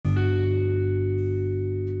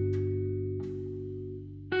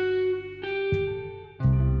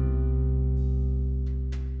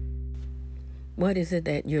What is it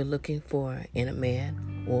that you're looking for in a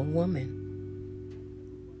man or a woman?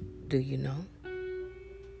 Do you know?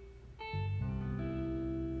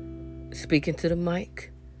 Speaking to the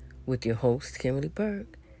mic with your host, Kimberly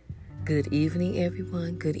Burke. Good evening,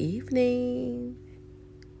 everyone. Good evening.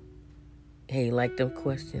 Hey, you like them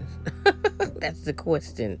questions? That's the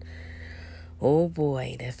question. Oh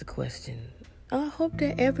boy, that's the question. I hope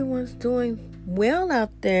that everyone's doing well out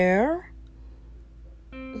there.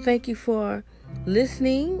 Thank you for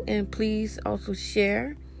listening, and please also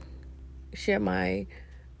share my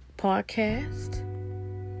podcast.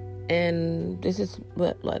 And this is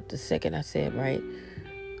what, like the second I said, right?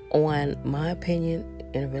 On my opinion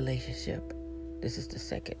in a relationship. This is the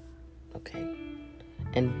second. Okay.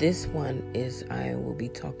 And this one is, I will be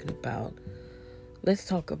talking about, let's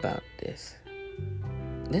talk about this.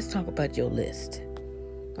 Let's talk about your list.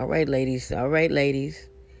 All right, ladies.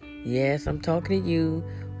 Yes, I'm talking to you.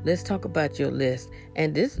 Let's talk about your list.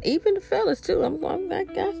 And this, even the fellas too. I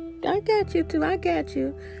got you too. I got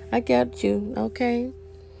you. Okay.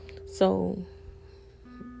 So,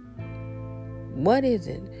 what is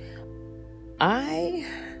it? I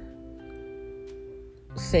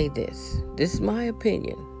say this. This is my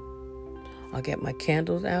opinion. I'll get my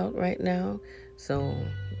candles out right now. So,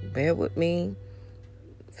 bear with me.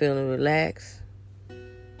 Feeling relaxed.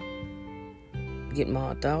 Get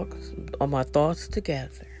my thoughts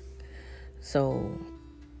together. So,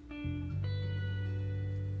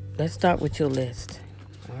 let's start with your list.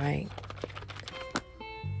 All right.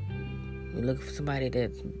 You're looking for somebody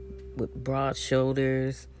that's with broad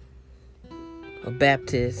shoulders, a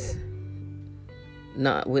Baptist,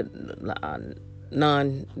 not with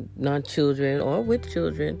non-children or with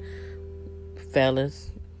children, fellas.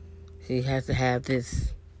 She has to have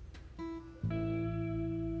this,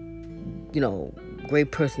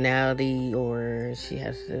 great personality, or she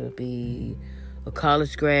has to be a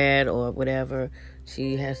college grad or whatever.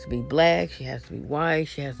 She has to be black, she has to be white,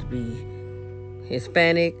 she has to be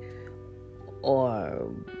Hispanic, or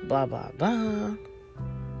blah, blah, blah.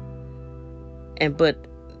 But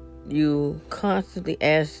you constantly,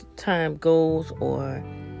 as time goes, or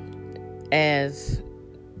as,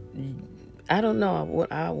 I don't know what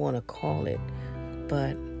I want to call it,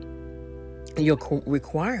 but your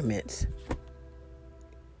requirements,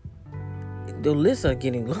 the lists are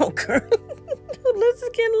getting longer. The list is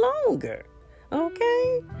getting longer.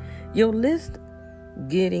 Okay? Your list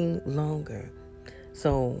getting longer.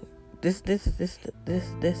 So this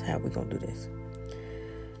how we're gonna do this.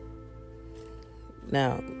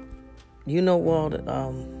 Now,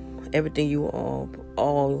 everything you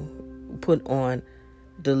all put on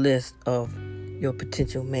the list of your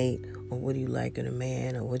potential mate, or what do you like in a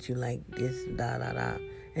man, or what you like this,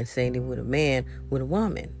 and saying it with a man, with a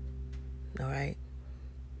woman. All right?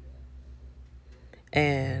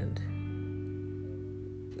 And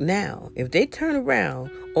now, if they turn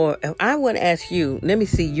around, or if I want to ask you, let me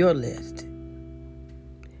see your list.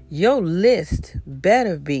 Your list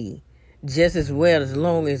better be just as well, as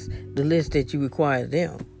long as the list that you require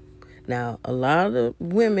them. Now, a lot of the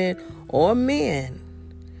women or men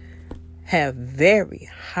have very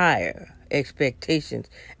higher expectations,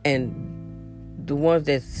 and the ones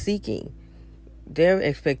that's seeking, their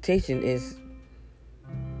expectation is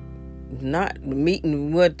not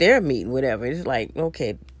meeting what they're meeting, whatever. It's like,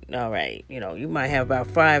 okay, all right, you might have about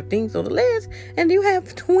 5 things on the list, and you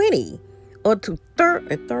have 20 or to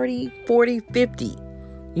 30, 40, 50.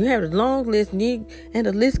 You have a long list, and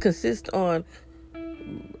the list consists on,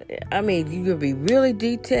 you could be really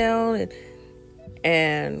detailed,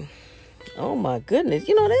 and oh my goodness,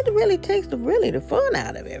 that really takes the fun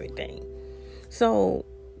out of everything. So,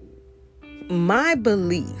 my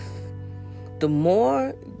belief, the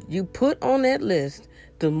more you put on that list,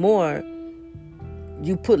 the more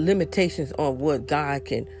you put limitations on what God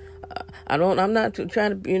can. I'm not trying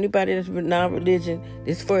to be anybody that's non-religion.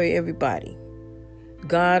 It's for everybody.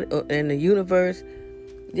 God and the universe.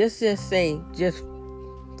 Just say, just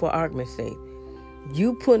for argument's sake,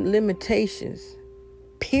 you put limitations,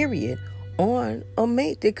 period, on a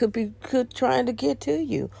mate that could trying to get to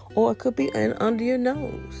you, or it could be under your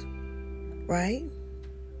nose, right?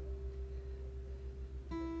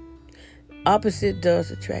 Opposite does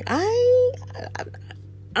attract.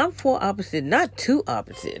 I'm for opposite, not too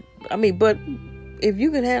opposite. But if you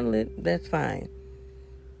can handle it, that's fine.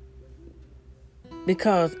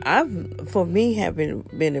 Because having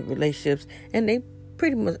been in relationships, and they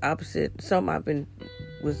pretty much opposite. Some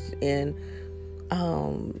was in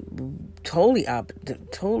totally,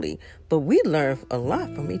 but we learn a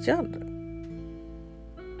lot from each other,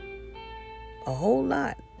 a whole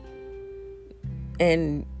lot,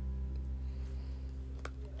 and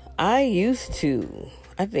I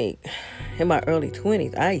think in my early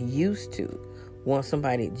 20s, I used to want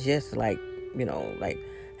somebody just like, like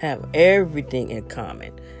have everything in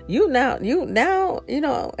common.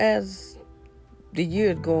 As the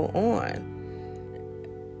years go on,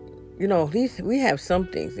 we have some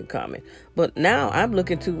things in common. But now I'm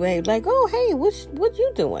looking to ways like, oh, hey, what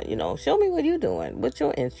you doing? Show me what you doing. What's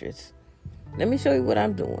your interests? Let me show you what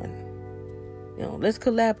I'm doing. Let's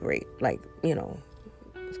collaborate. Like, it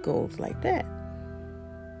goes like that.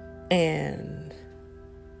 And,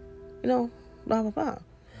 blah, blah, blah.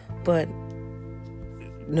 But,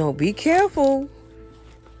 be careful.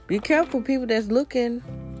 Be careful, people that's looking.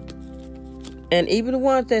 And even the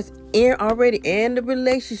ones that's already in the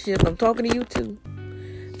relationship. I'm talking to you too.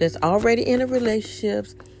 That's already in the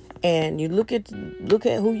relationships. And you look at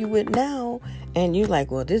who you with now. And you're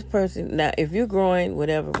like, well, this person. Now, if you're growing,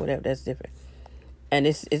 whatever, that's different. And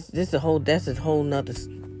that's a whole nother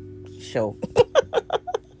show.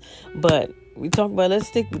 But let's talk about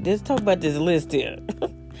this list here.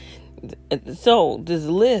 So this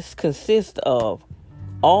list consists of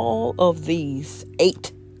all of these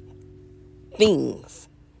 8 things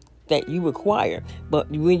that you require. But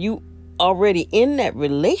when you already in that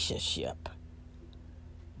relationship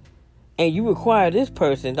and you require this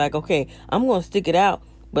person, like, okay, I'm going to stick it out,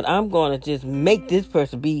 but I'm going to just make this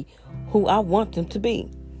person be who I want them to be.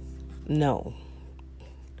 No.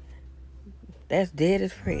 That's dead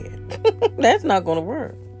as Fred. That's not going to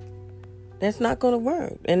work. That's not going to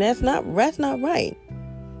work. And that's not right.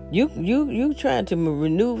 You trying to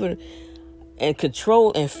maneuver and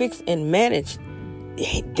control and fix and manage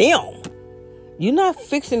them. You're not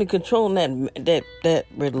fixing and controlling that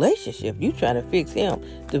relationship. You trying to fix him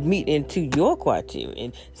to meet into your criteria.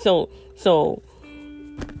 And so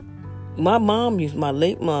my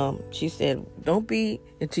late mom, she said, don't be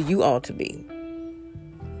until you ought to be.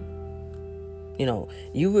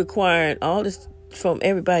 You requiring all this from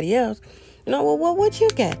everybody else. Well, what you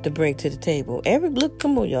got to bring to the table?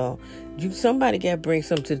 Come on, y'all. Somebody got to bring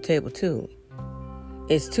something to the table too.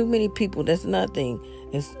 It's too many people. That's another thing.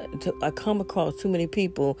 I come across too many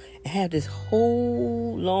people and have this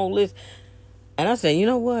whole long list. And I say, you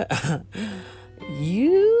know what?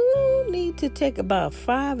 You need to take about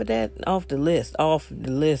 5 of that off the list of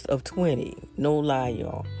 20. No lie,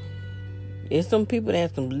 y'all. There's some people that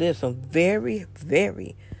have some very,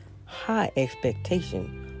 very high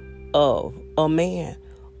expectation of a man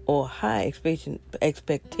or high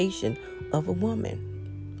expectation of a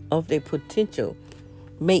woman, of their potential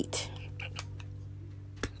mate.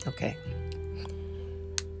 Okay.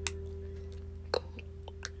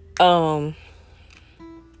 I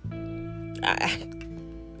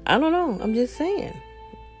don't know. I'm just saying.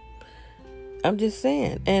 And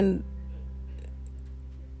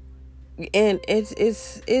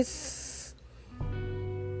it's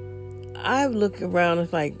I've looked around,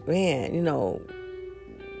 it's like, man,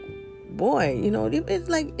 it's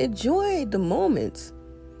like enjoy the moments.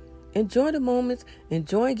 Enjoy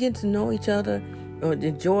getting to know each other, or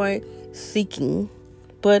enjoy seeking.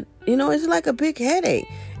 But, it's like a big headache.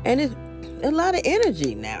 And it's a lot of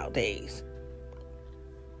energy nowadays.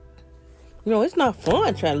 It's not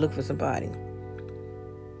fun trying to look for somebody.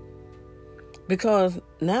 Because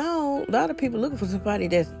now a lot of people looking for somebody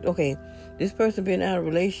that's, okay, this person been out of a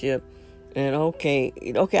relationship, and okay,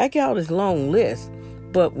 I got all this long list.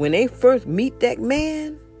 But when they first meet that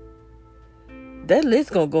man, that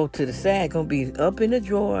list gonna go to the side, gonna be up in the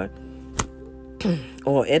drawer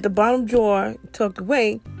or at the bottom drawer, tucked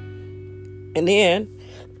away. And then,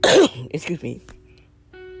 excuse me.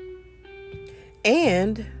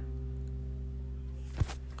 And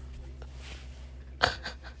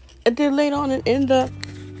then later on in the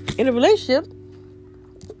relationship,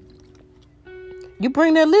 you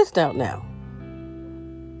bring that list out now.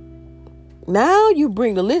 Now you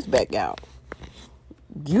bring the list back out.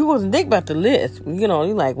 You wasn't thinking about the list.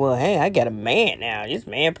 You're like, well, hey, I got a man now. This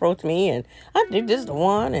man approached me, and I think this is the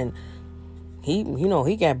one, and he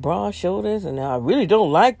got broad shoulders, and I really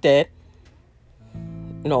don't like that.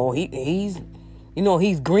 He's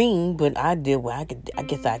green, but I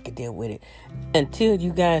guess I could deal with it. Until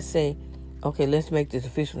you guys say, okay, let's make this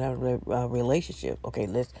official relationship. Okay,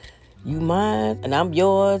 you mine, and I'm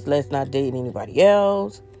yours. Let's not date anybody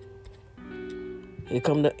else. Here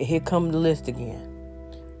come the list again.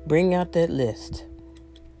 Bring out that list.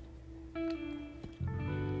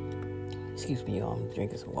 Excuse me, y'all. I'm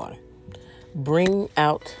drinking some water. Bring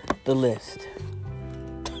out the list.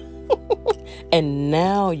 And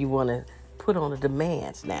now you want to put on the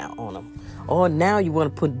demands now on them. Or now you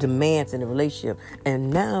want to put demands in the relationship. And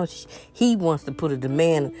now he wants to put a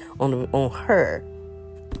demand on her.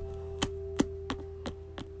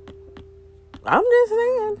 I'm just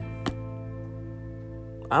saying.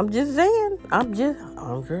 I'm just saying. I'm just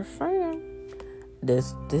saying.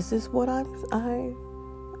 This is what I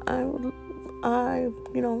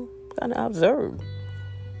kind of observed.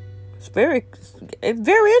 It's very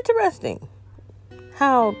interesting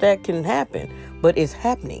how that can happen, but it's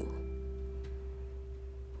happening.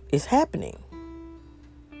 It's happening.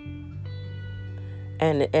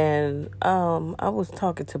 And I was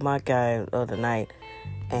talking to my guy the other night,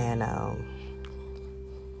 and I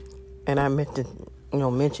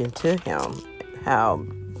mentioned to him how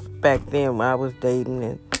back then when I was dating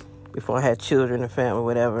and before I had children and family,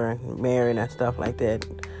 whatever, and married and stuff like that,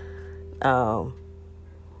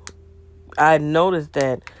 I noticed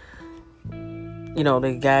that,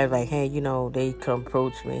 the guys like, hey, they come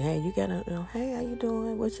approach me. Hey, you gotta, hey, how you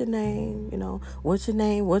doing? What's your name? What's your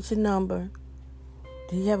name? What's your number?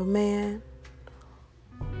 Do you have a man?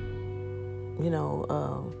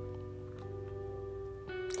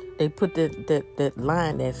 They put that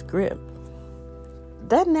line, that script.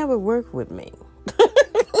 That never worked with me.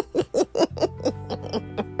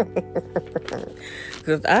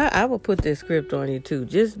 Because I will put this script on you too.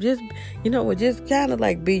 Just kind of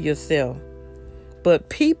like be yourself. But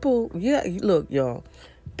people, look, y'all.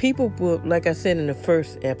 People will, like I said in the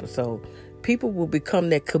first episode, people will become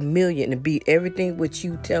that chameleon and be everything what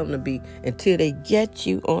you tell them to be until they get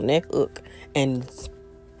you on that hook and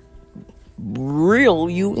reel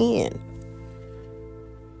you in.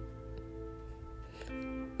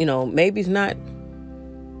 Maybe it's not.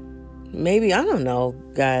 Maybe, I don't know,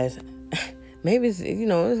 guys. Maybe it's,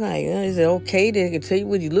 it's like, is it okay to tell you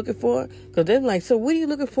what you're looking for? Because they're like, so what are you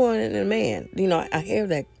looking for in a man?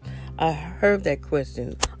 I heard that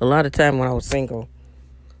question a lot of time when I was single.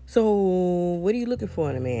 So what are you looking for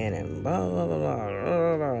in a man? And blah, blah, blah,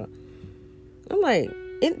 blah, blah, blah. I'm like,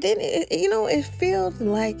 it feels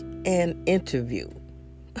like an interview.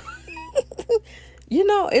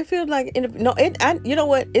 It feels like,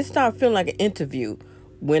 it started feeling like an interview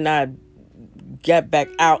when I got back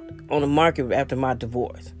out on the market after my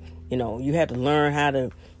divorce. You had to learn how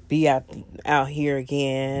to be out here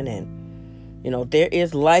again, and there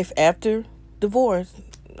is life after divorce,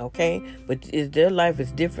 okay? But their life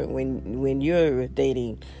is different when you're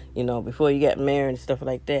dating, before you got married and stuff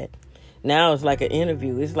like that. Now it's like an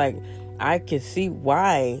interview. It's like I can see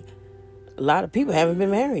why a lot of people haven't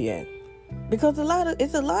been married yet, because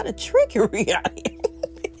it's a lot of trickery out here.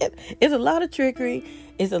 It's a lot of trickery.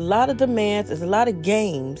 It's a lot of demands. It's a lot of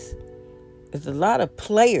games. It's a lot of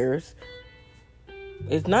players.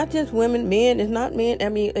 It's not just women, men. It's not men. I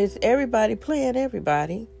mean, it's everybody playing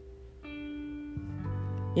everybody.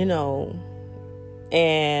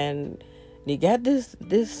 And you got these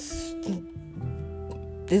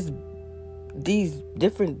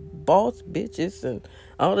different boss bitches and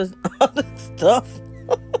all this other stuff.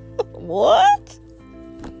 What?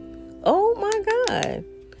 Oh my God.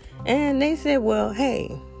 And they said, well,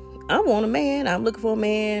 hey, I want a man. I'm looking for a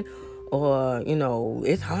man. Or,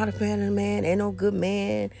 it's hard to find a man. Ain't no good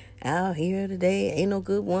man out here today. Ain't no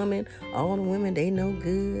good woman. All the women, they no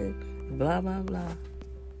good. Blah, blah, blah.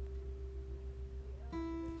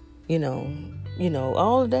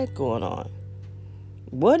 All of that going on.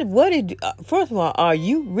 First of all, are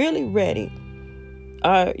you really ready?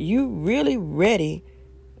 Are you really ready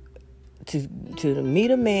to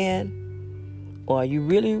meet a man? Or are you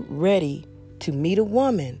really ready to meet a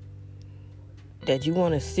woman that you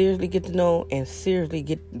want to seriously get to know and seriously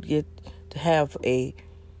get to have a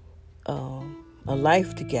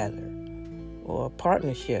life together or a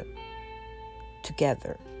partnership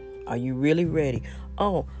together? Are you really ready?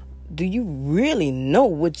 Oh, do you really know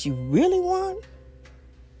what you really want?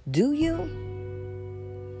 Do you?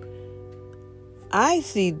 I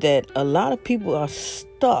see that a lot of people are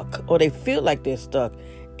stuck, or they feel like they're stuck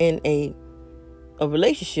in a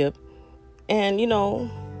relationship, and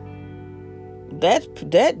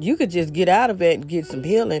that you could just get out of it and get some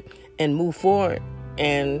healing and move forward,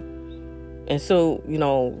 and so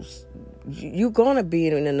you're gonna be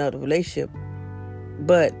in another relationship,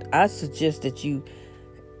 but I suggest that you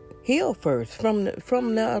heal first from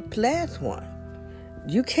the last one.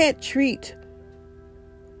 You can't treat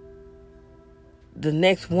the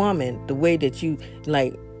next woman the way that you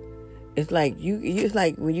like. It's like it's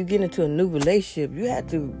like when you get into a new relationship, you have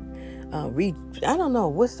to I don't know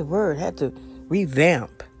what's the word, have to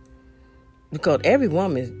revamp, because every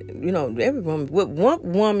woman, what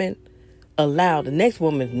one woman allow, the next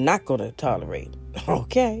woman is not going to tolerate.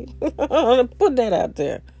 Okay, put that out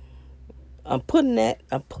there. I'm putting that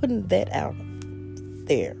out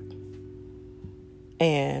there,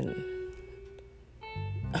 and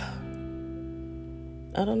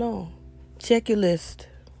I don't know. check your list.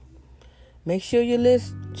 Make sure your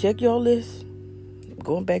list, check your list.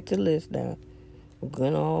 Going back to the list now. I'm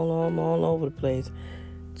going all over the place.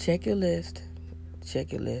 Check your list.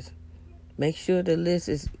 Check your list. Make sure the list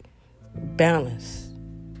is balanced.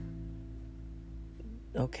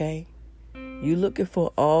 Okay? You looking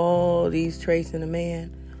for all these traits in a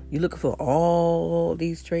man? You looking for all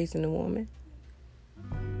these traits in a woman?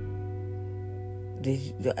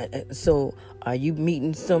 So are you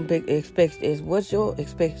meeting some big expectations? What's your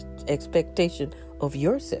expectation of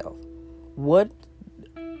yourself? What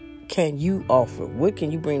can you offer? What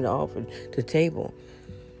can you bring to offer to the table?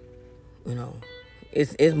 You know,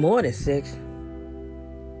 it's more than sex.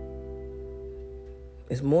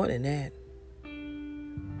 It's more than that.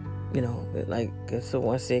 You know, like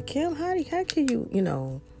someone said, Kim, how can you,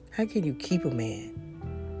 how can you keep a man?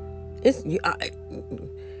 It's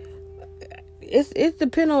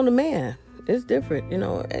depend on the man. It's different,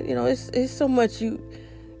 it's so much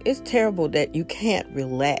it's terrible that you can't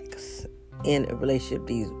relax in a relationship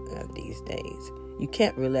these days. You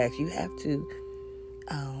can't relax. You have to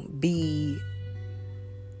be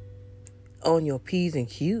on your P's and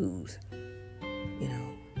Q's.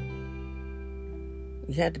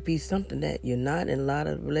 You have to be something that you're not in a lot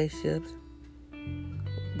of relationships.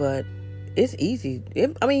 But it's easy.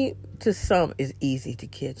 To some, it's easy to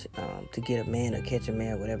catch, to get a man or catch a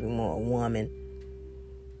man, whatever you want, a woman.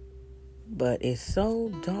 But it's so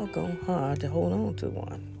doggone hard to hold on to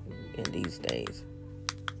one in these days.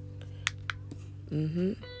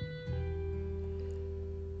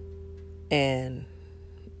 And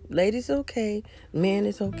ladies, okay. Men,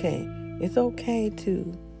 it's okay. It's okay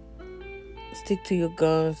to stick to your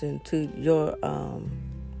guns and to your,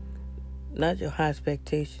 not your high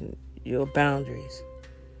expectation, your boundaries.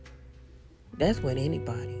 That's with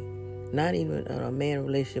anybody. Not even a man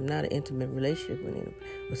relationship, not an intimate relationship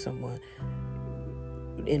with someone.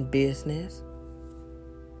 In business,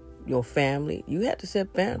 your family, you have to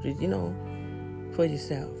set boundaries, for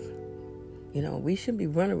yourself. We shouldn't be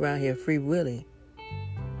running around here free willing.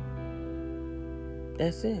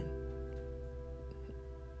 That's it.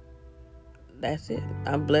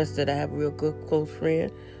 I'm blessed that I have a real good close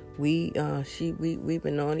friend. We've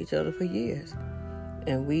been knowing each other for years,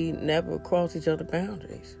 and we never cross each other's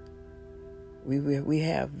boundaries. We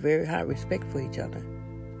have very high respect for each other,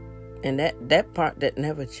 and that part that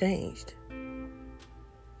never changed.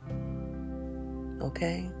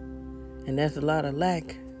 Okay, and there's a lot of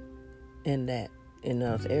lack in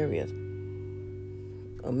those areas.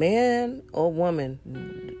 A man or woman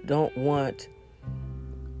don't want,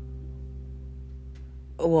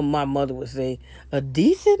 well, my mother would say, a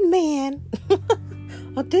decent man.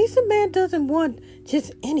 A decent man doesn't want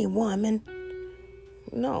just any woman.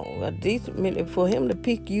 No, a decent man, for him to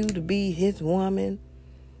pick you to be his woman,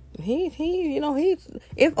 if he's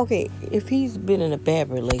been in a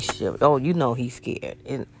bad relationship, he's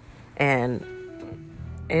scared, and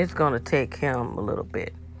it's gonna take him a little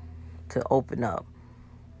bit to open up.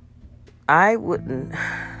 I wouldn't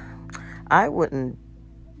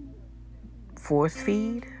force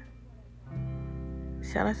feed,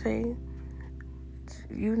 shall I say.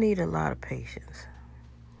 You need a lot of patience.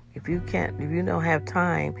 If you don't have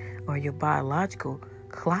time, or your biological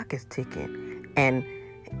clock is ticking, and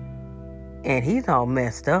he's all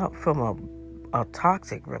messed up from a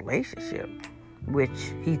toxic relationship,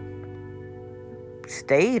 which he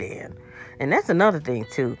stayed in. And that's another thing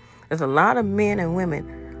too. There's a lot of men and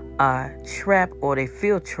women are trapped, or they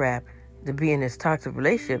feel trapped to be in this toxic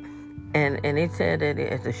relationship, and they said that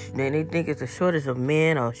they think it's a shortage of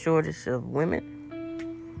men or a shortage of women.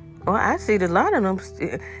 Well, I see that a lot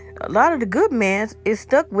of the good men is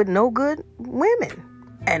stuck with no good women,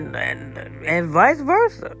 and vice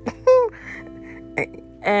versa.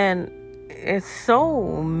 And it's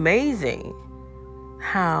so amazing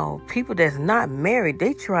how people that's not married,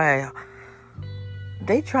 they try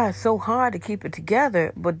so hard to keep it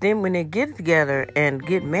together, but then when they get together and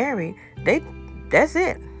get married, that's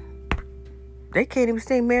it. They can't even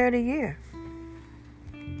stay married a year.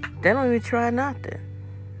 They don't even try nothing.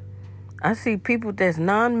 I see people that's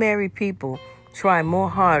non-married people try more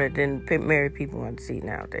harder than married people I see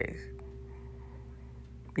nowadays.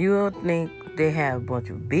 You don't think they have a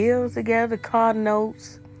bunch of bills together, car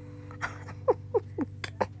notes,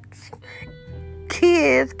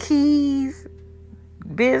 kids, keys,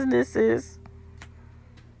 businesses,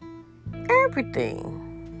 everything.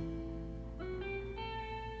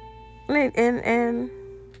 And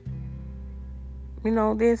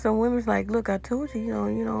then some women's like, look, I told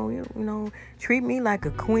you, treat me like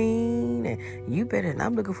a queen, and you better. And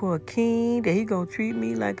I'm looking for a king that he gonna treat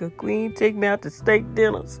me like a queen, take me out to steak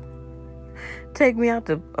dinners. Take me out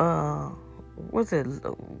to, what's it,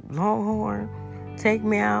 Longhorn? Take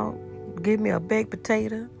me out, give me a baked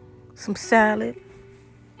potato, some salad.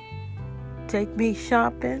 Take me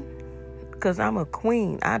shopping, because I'm a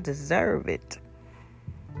queen. I deserve it.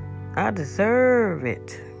 I deserve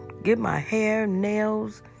it. Get my hair,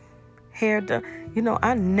 nails, hair done. You know,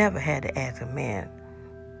 I never had to ask a man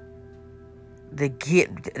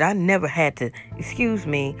I never had to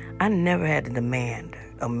demand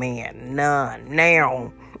a man. None.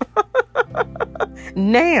 Now.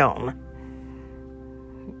 Now.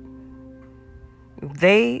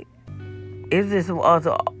 This was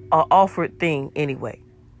an offered thing anyway.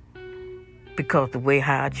 Because the way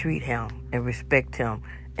how I treat him and respect him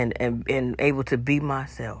and able to be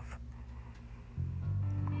myself.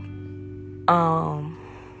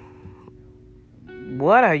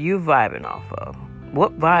 What are you vibing off of?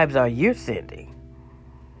 What vibes are you sending?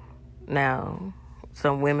 Now,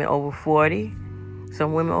 some women over 40,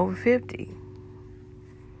 some women over 50.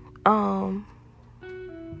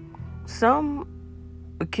 Some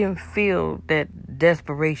can feel that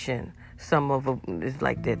desperation. Some of them is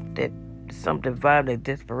like that something vibe, that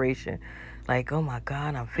desperation. Like, oh my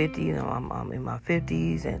God, I'm 50, you know, I'm in my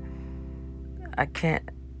 50s and I can't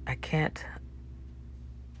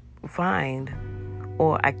find,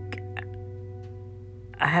 or I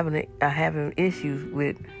having issues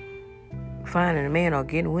with finding a man or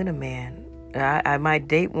getting with a man. I might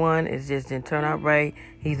date one, it just didn't turn out right.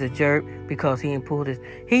 He's a jerk because he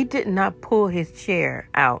did not pull his chair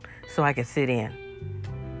out so I could sit in.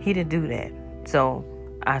 He didn't do that. So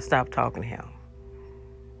I stopped talking to him.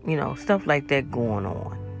 You know, stuff like that going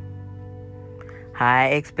on.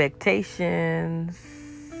 High expectations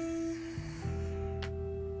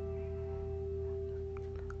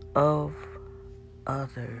of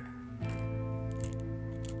other.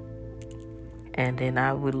 And then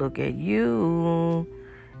I would look at you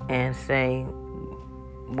and say,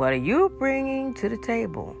 what are you bringing to the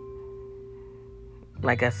table?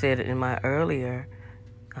 Like I said in my earlier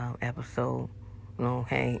episode, you know,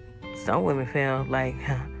 hey, some women feel like,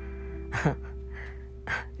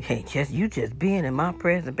 hey, you just being in my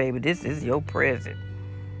presence, baby. This is your present.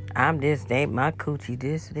 I'm this, my coochie,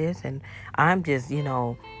 this, and I'm just, you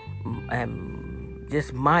know,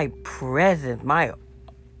 just my presence, my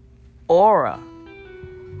aura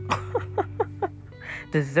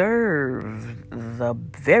deserves the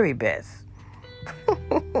very best.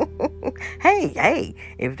 Hey,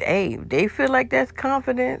 if they feel like that's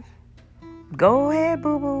confidence, go ahead,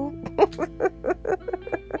 boo-boo.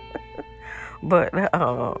 But,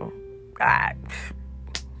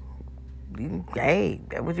 hey,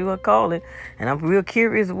 that's what you gonna call it. And I'm real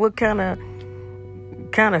curious what kind of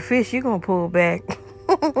fish you gonna pull back.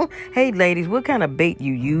 Hey, ladies, what kind of bait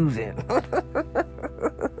you using?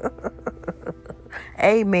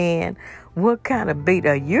 Hey, man, what kind of bait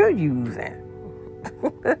are you using?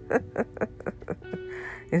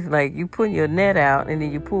 It's like you put your net out and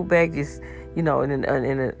then you pull back, just, you know, in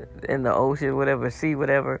the ocean, whatever, sea,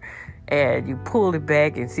 whatever, and you pull it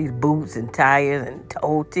back and see boots and tires and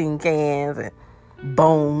old tin cans and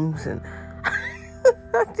bones and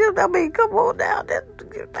I mean, come on now. That's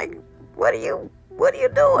like, what are you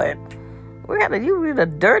doing? You in a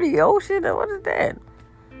dirty ocean, or what is that?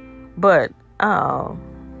 But I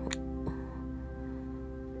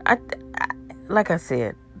like I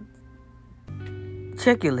said,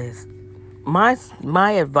 check your list. My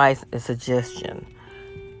advice and suggestion: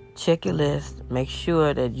 check your list. Make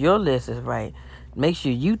sure that your list is right. Make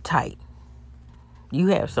sure you tight. You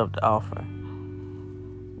have something to offer.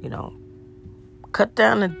 You know, cut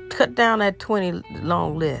down that 20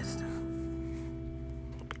 long list.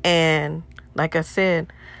 And like I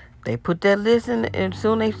said, they put that list in, and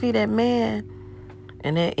soon they see that man,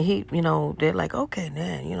 and then he, you know, they're like, okay,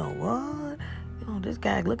 man, you know what? You know, this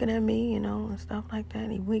guy looking at me, you know, and stuff like that.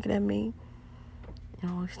 And he winking at me. You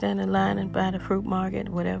know, standing in line and by the fruit market,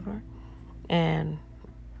 whatever. And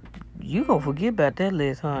you gonna forget about that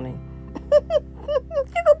list, honey. You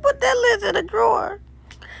gonna put that list in a drawer.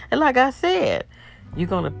 And like I said, you're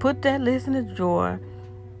gonna put that list in a drawer,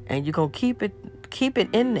 and you're gonna keep it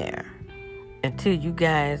in there until you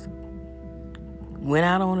guys went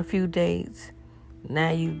out on a few dates. Now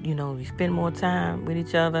you spend more time with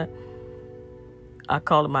each other. I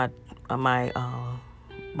call it my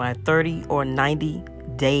 30 or 90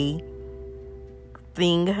 day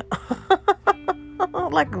thing,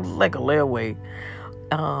 like a layaway.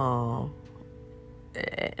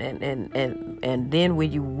 And then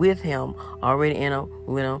when you with him already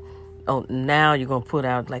now you're gonna put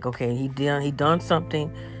out like, okay, he done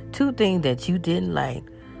something, two things that you didn't like.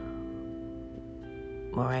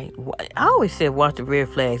 All right. I always said watch the red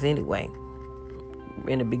flags anyway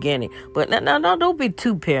in the beginning. But now don't be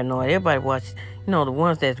too paranoid. Everybody watch, the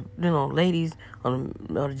ones that, ladies or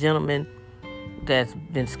the gentlemen that's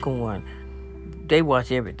been scorned. They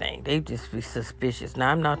watch everything. They just be suspicious.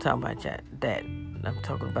 Now, I'm not talking about that. I'm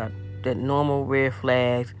talking about that normal red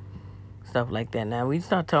flags, stuff like that. Now, when you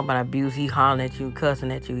start talking about abuse, he hollering at you,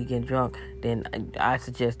 cussing at you, he getting drunk, then I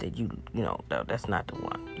suggest that that's not the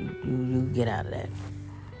one. You get out of that.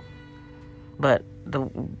 But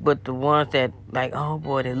the ones that like, oh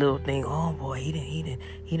boy, that little thing, oh boy, he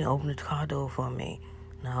didn't open the car door for me.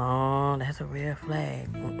 No, that's a red flag.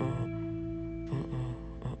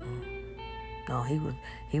 No,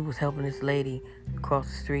 he was helping this lady across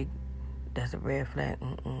the street. That's a red flag.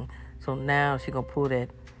 So now she gonna pull that.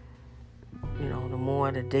 The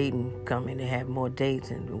more the dating come in, they have more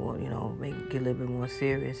dates and make it get a little bit more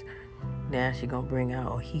serious. Now he gonna bring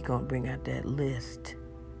out that list.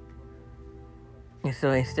 And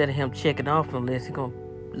so instead of him checking off the list, he gonna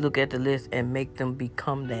look at the list and make them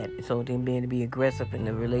become that. So then being to be aggressive in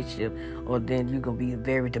the relationship, or then you're gonna be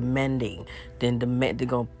very demanding. Then they're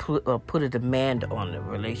gonna put a demand on the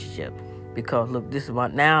relationship, because look, this is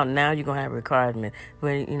about now you're gonna have a requirement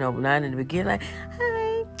when not in the beginning, like,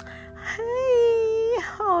 hey,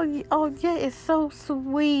 oh yeah, it's so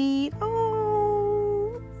sweet.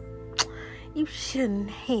 Oh, you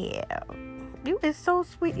shouldn't have. You is so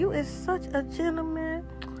sweet. You is such a gentleman.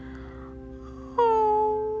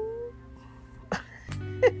 Oh.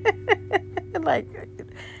 Like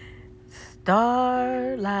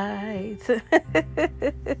starlight.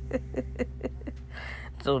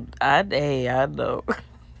 So I know.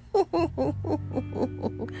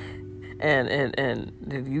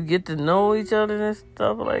 and you get to know each other and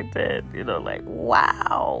stuff like that. Like,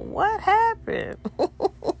 wow, what happened?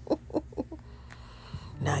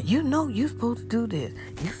 Now, you're supposed to do this.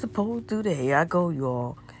 You're supposed to do that. Here I go,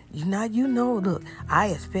 y'all. Look, I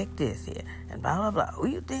expect this here. And blah, blah, blah. Who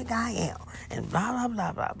you think I am? And blah, blah,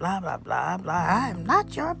 blah, blah, blah, blah, blah, blah. I am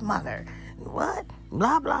not your mother. What?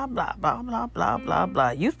 Blah, blah, blah, blah, blah, blah, blah,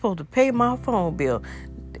 blah. You're supposed to pay my phone bill.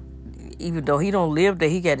 Even though he don't live there,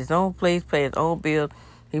 he got his own place, pay his own bills.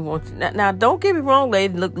 He wants now, don't get me wrong,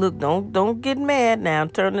 lady. Look, don't get mad now.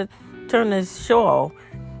 Turn this show off.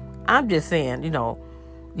 I'm just saying,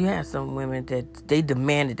 you have some women that they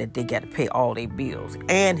demanded that they got to pay all their bills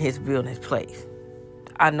and his bill in his place.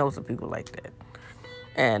 I know some people like that.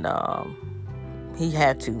 And he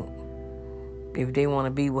had to, if they want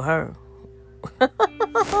to be with her.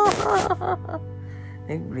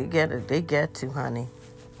 They got to, honey.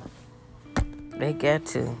 They got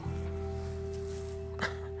to.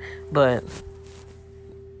 But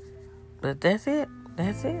that's it.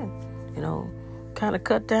 Kind of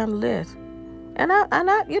cut down the list. And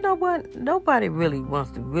I, you know what? Nobody really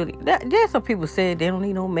wants to really. There's some people say they don't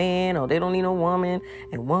need no man, or they don't need no woman,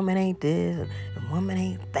 and woman ain't this, and woman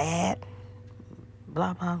ain't that.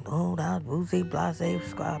 Blah blah, oh, that woozy, blase,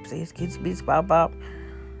 squab, say, skits, beats, bop, bop.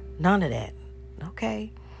 None of that.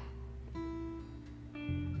 Okay.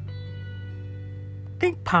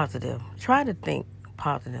 Think positive. Try to think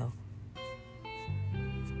positive.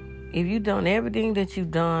 If you've done everything that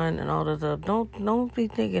you've done and all this stuff, don't be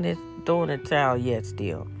thinking it's throwing a towel yet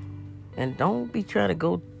still. And don't be trying to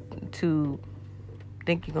go to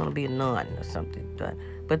think you're going to be a nun or something.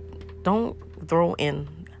 But don't throw in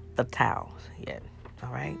the towels yet.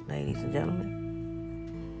 All right, ladies and gentlemen.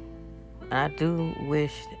 I do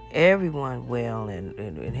wish everyone well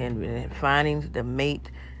and finding the mate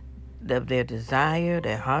of their desire,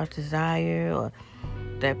 their heart desire, or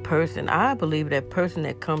that person. I believe that person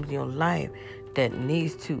that comes in your life that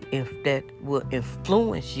needs to, that will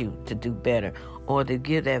influence you to do better, or to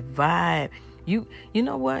give that vibe. You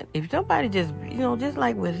know what? If somebody just, just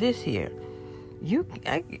like with this here, you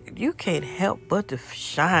can't help but to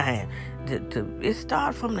shine. It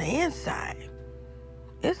starts from the inside.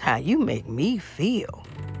 It's how you make me feel.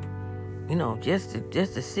 Just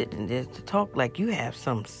to sit and just to talk like you have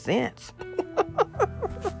some sense.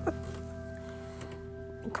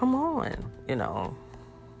 Come on,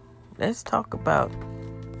 let's talk about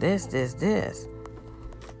this,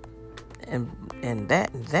 and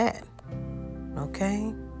that,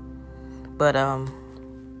 okay? But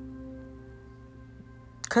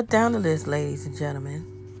cut down the list, ladies and gentlemen,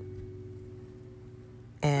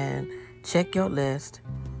 and check your list,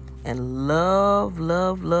 and love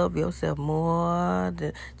yourself more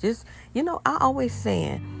than just, I always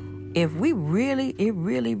saying, if we really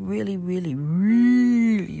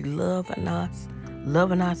loving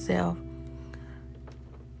ourselves,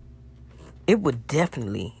 it would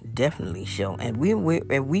definitely show. And we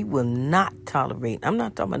will not tolerate. I'm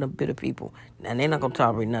not talking about the bitter people, and they're not gonna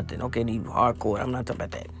tolerate nothing. Okay, these hardcore. I'm not talking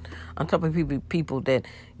about that. I'm talking about people that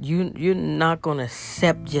you're not gonna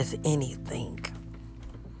accept just anything.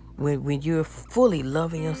 When you're fully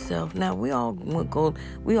loving yourself. Now we all going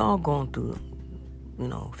through,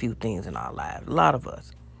 a few things in our lives. A lot of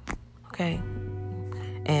us. Okay,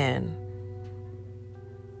 and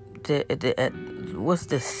what's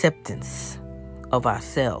the acceptance of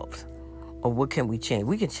ourselves, or what can we change?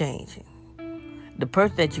 We can change it. The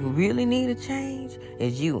person that you really need to change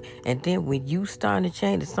is you. And then when you start to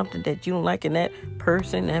change, it's something that you don't like in that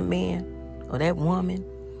person, that man, or that woman.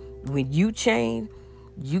 When you change,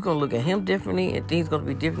 you're going to look at him differently, and things going to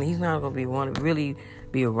be different. He's not going to want to really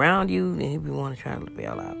be around you, and he'll be want to try to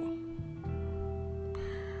bail out.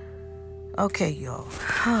 Okay, y'all.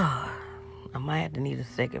 I might have to need a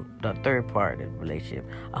third part of the relationship.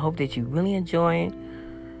 I hope that you really enjoy it.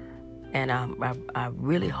 And I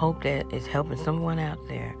really hope that it's helping someone out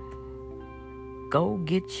there. Go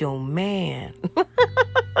get your man.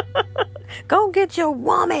 Go get your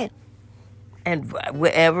woman. And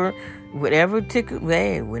whatever took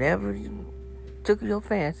your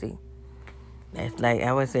fancy. That's like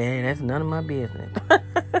I would say, hey, that's none of my business.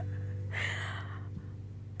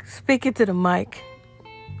 Speaking to the mic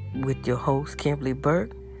with your host, Kimberly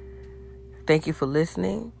Burke. Thank you for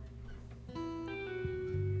listening.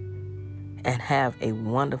 And have a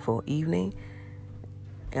wonderful evening.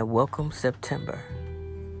 And welcome September.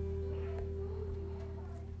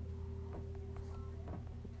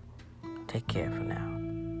 Take care for now.